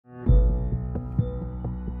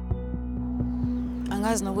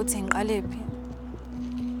Angazi nokuthi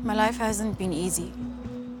ngiqalephi. My life hasn't been easy.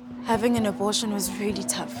 Having an abortion was really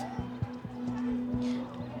tough.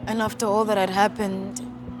 And after all that had happened,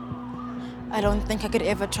 I don't think I could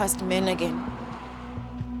ever trust men again.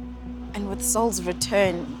 And with Saul's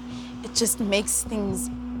return, it just makes things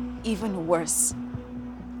even worse.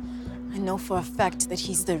 I know for a fact that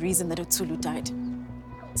he's the reason that Utulu died.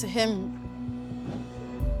 To him,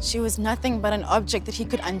 she was nothing but an object that he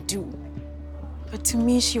could undo. But to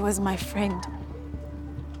me, she was my friend.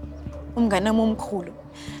 Umngana momkhulu.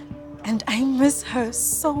 And I miss her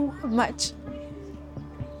so much.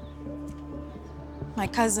 My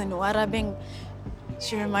cousin, Warabeng,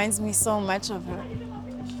 she reminds me so much of her.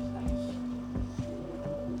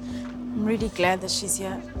 I'm really glad that she's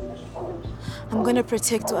here. I'm gonna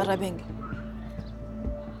protect Warabeng.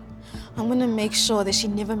 I'm gonna make sure that she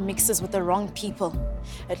never mixes with the wrong people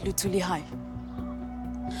at Lutuli High.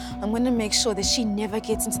 I'm gonna make sure that she never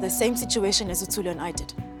gets into the same situation as Utulu and I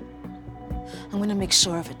did. I'm gonna make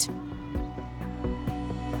sure of it.